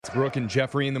It's Brooke and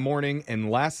Jeffrey in the morning, and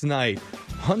last night,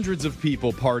 hundreds of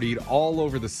people partied all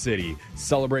over the city,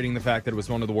 celebrating the fact that it was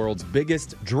one of the world's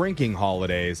biggest drinking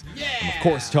holidays. Yeah! And of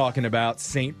course, talking about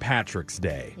St. Patrick's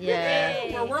Day.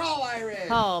 Yeah. We're all Irish.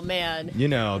 Oh, man. You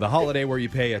know, the holiday where you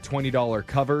pay a $20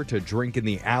 cover to drink in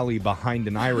the alley behind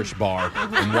an Irish bar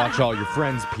and watch all your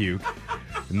friends puke.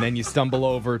 And then you stumble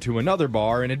over to another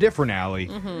bar in a different alley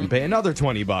and pay another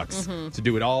 $20 to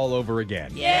do it all over again.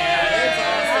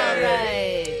 Yeah, All right.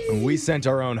 And we sent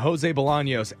our own Jose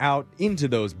Bolaños out into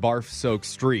those barf-soaked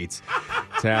streets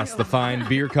to ask the fine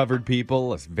beer-covered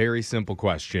people a very simple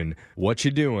question. What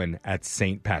you doing at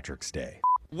St. Patrick's Day?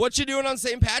 What you doing on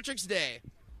St. Patrick's Day?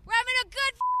 We're having a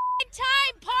good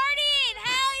time partying.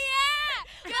 Hell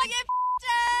yeah! Gonna get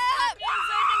up.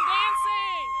 Music and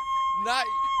dancing. Not.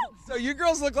 So you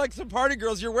girls look like some party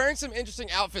girls. You're wearing some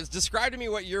interesting outfits. Describe to me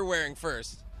what you're wearing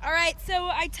first. All right, so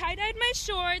I tie-dyed my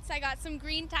shorts. I got some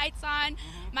green tights on,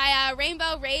 my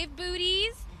rainbow rave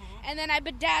booties, and then I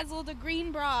bedazzled a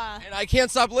green bra. And I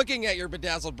can't stop looking at your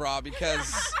bedazzled bra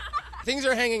because things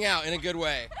are hanging out in a good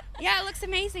way. Yeah, it looks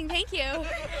amazing. Thank you.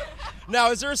 Now,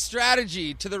 is there a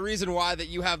strategy to the reason why that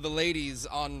you have the ladies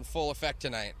on full effect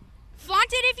tonight? Flaunt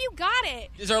it if you got it.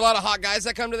 Is there a lot of hot guys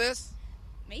that come to this?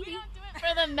 Maybe. We don't do it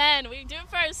for the men. We do it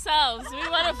for ourselves. We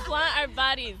want to flaunt our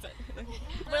bodies.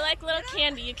 We're like little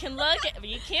candy. You can look, but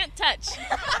you can't touch.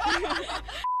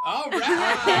 All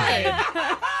right.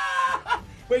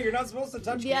 Wait, you're not supposed to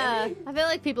touch Yeah, candy? I feel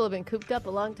like people have been cooped up a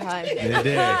long time. They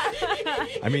did.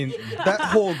 I mean, that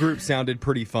whole group sounded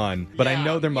pretty fun, but I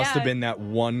know there must have been that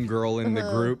one girl in the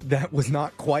group that was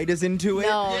not quite as into it.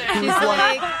 No, she's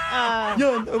like,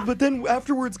 Yeah, but then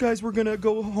afterwards, guys, we're gonna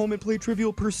go home and play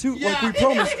Trivial Pursuit like we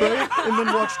promised, right? And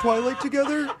then watch Twilight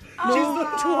together? No?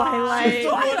 Twilight.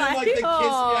 Like the kiss me,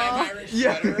 I'm Irish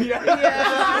sweater. Yeah.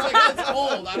 I was like, that's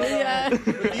cold. I don't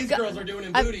know what these girls are doing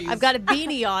in booties. I've got a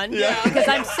beanie on because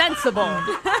I'm sensible.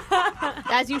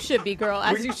 As you should be, girl.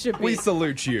 As you should be. We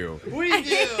salute you. We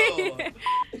do.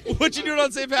 What you doing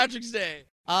on St. Patrick's Day?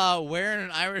 Wearing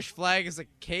an Irish flag as a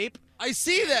cape. I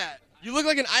see that. You look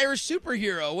like an Irish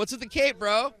superhero. What's with the cape,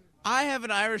 bro? I have an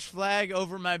Irish flag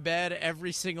over my bed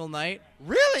every single night.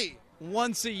 Really?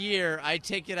 Once a year, I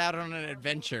take it out on an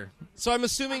adventure. So I'm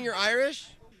assuming you're Irish?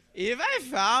 If I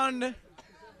found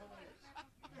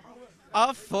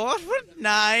a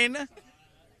 4'9"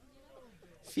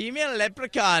 female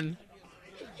leprechaun,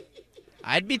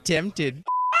 I'd be tempted.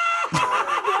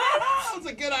 That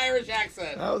was a good Irish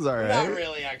accent. That was all right. Not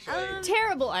really, actually.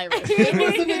 Terrible Irish. It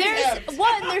was an There's attempt.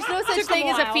 there's no such thing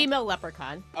as a female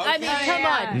leprechaun. I mean, Okay. come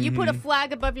on. You put a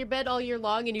flag above your bed all year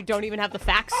long and you don't even have the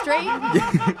facts straight?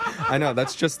 I know,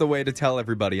 that's just the way to tell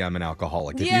everybody I'm an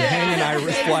alcoholic. If you Yeah, hang an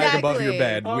Irish flag above your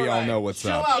exactly. bed, we all know what's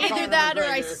Chill up. out, Either Conor that or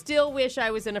I McGregor. still wish I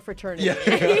was in a fraternity.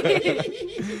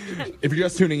 If you're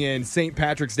just tuning in, St.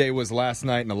 Patrick's Day was last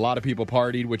night and a lot of people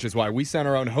partied, which is why we sent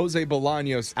our own Jose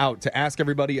Bolaños out to ask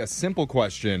everybody a simple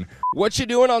question. What you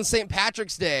doing on St.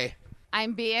 Patrick's Day?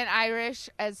 I'm being Irish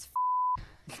as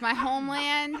it's my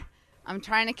homeland. I'm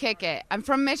trying to kick it. I'm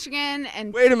from Michigan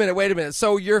and Wait a minute.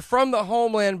 So you're from the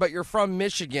homeland, but you're from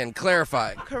Michigan.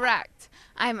 Clarify. correct.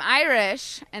 I'm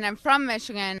Irish and I'm from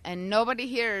Michigan and nobody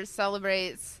here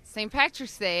celebrates St.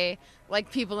 Patrick's Day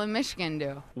like people in Michigan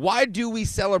do. Why do we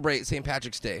celebrate St.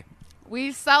 Patrick's Day?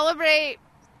 We celebrate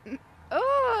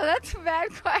Oh, that's a bad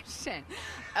question.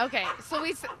 Okay, so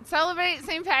we celebrate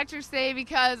St. Patrick's Day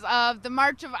because of the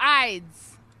March of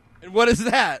Ides. And what is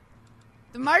that?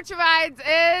 The March of Ides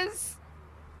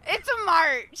it's a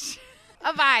march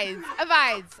of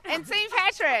Ides, and St.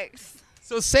 Patrick's.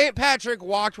 So St. Patrick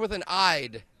walked with an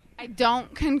Ide. I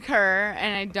don't concur,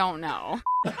 and I don't know.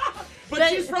 But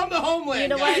she's from the homeland. You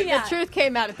know what? The truth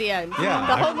came out at the end. Yeah.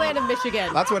 The homeland of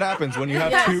Michigan. That's what happens when you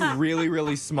have two really,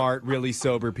 really smart, really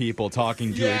sober people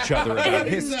talking to each other about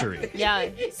history. Yeah,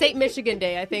 St. Michigan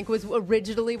Day, I think, was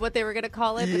originally what they were going to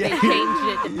call it, but they changed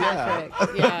it to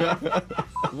Patrick. Yeah.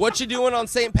 What you doing on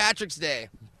St. Patrick's Day?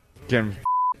 Getting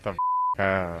the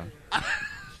out.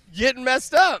 Getting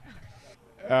messed up.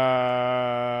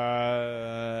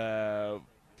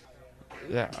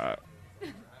 Yeah.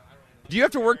 Do you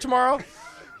have to work tomorrow?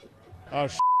 Oh,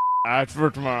 I have to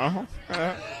work tomorrow.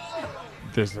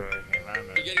 This You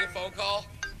getting a phone call?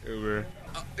 Uber.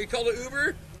 You called an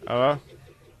Uber? Hello?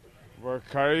 What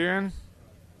car are you in?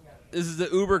 This is the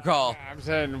Uber call. I'm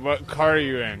saying, what car are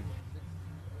you in?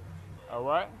 A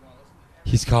what?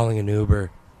 He's calling an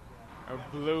Uber. A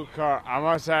blue car. I'm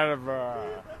outside of,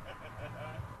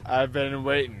 I've been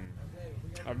waiting.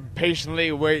 I'm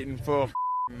patiently waiting for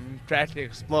a track to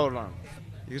explode on.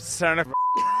 You son of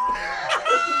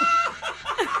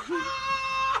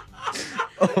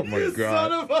a Oh my Son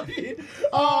god. of a...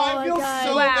 Oh, I feel God.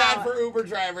 so Wow. bad for Uber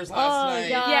drivers last night.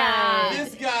 God. Yeah.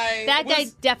 This guy. That guy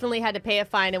was- definitely had to pay a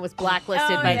fine and was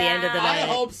blacklisted by the end of the I night.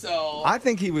 hope so. I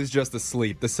think he was just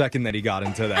asleep the second that he got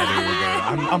into that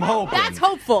Uber. I'm hoping. That's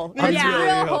hopeful. That's Yeah. real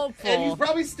really hopeful. And he's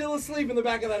probably still asleep in the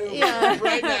back of that Uber Yeah.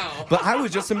 right now. But I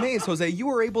was just amazed, Jose. You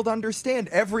were able to understand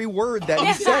every word that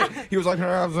he said. He was like,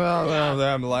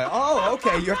 I'm like, oh,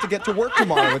 okay. You have to get to work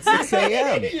tomorrow at 6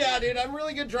 a.m. Yeah, dude, I'm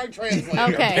really good drug translator.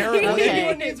 Okay. Apparently. If Okay.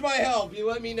 anyone needs my help, you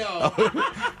let me know.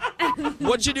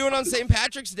 What you doing on St.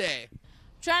 Patrick's Day?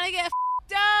 Trying to get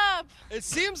f***ed up. It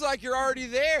seems like you're already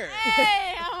there.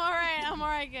 Hey, I'm all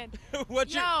right, good. What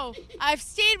you? No, I've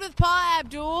stayed with Paula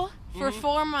Abdul for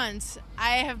 4 months.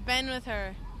 I have been with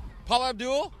her. Paula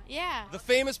Abdul? Yeah, The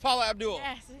famous Paula Abdul.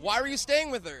 Yes. Why were you staying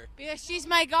with her? because she's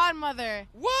my godmother.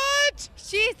 What?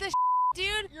 She's the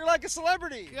dude. You're like a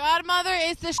celebrity. Godmother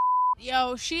is the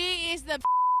yo. She is the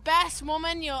best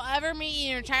woman you'll ever meet in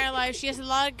your entire life. She has a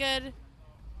lot of good.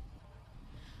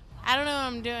 I don't know what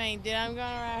I'm doing, dude. I'm going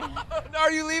around.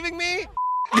 Are you leaving me?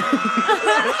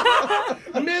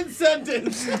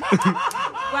 Mid-sentence.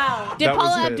 Wow. Did That was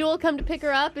Paula it. Abdul come to pick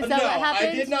her up? Is that no, what happened?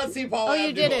 I did not see Paula Oh, you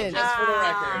Abdul, didn't? just for the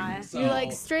record. So. You're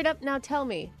like, straight up, now tell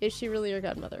me, is she really your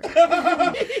godmother?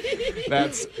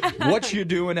 That's what you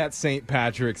doing at St.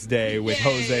 Patrick's Day with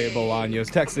Jose Bolaños.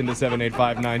 Text into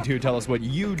 78592. Tell us what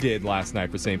you did last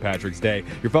night for St. Patrick's Day.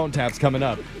 Your phone tap's coming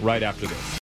up right after this.